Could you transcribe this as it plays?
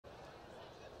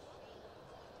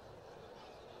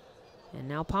And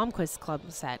now Palmquist club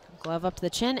set. Glove up to the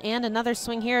chin and another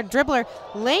swing here. Dribbler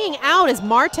laying out is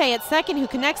Marte at second, who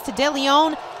connects to De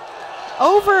Leon.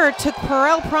 Over to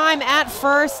Perel Prime at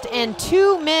first, and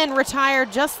two men retire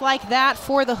just like that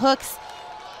for the Hooks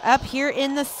up here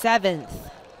in the 7th.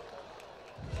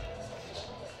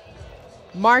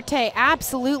 Marte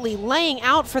absolutely laying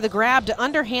out for the grab to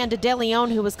underhand to De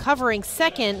Leon, who was covering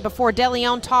second before De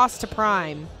Leon tossed to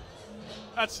Prime.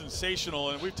 That's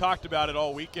sensational, and we've talked about it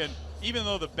all weekend. Even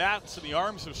though the bats and the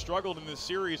arms have struggled in this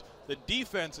series, the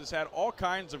defense has had all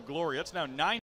kinds of glory. That's now 9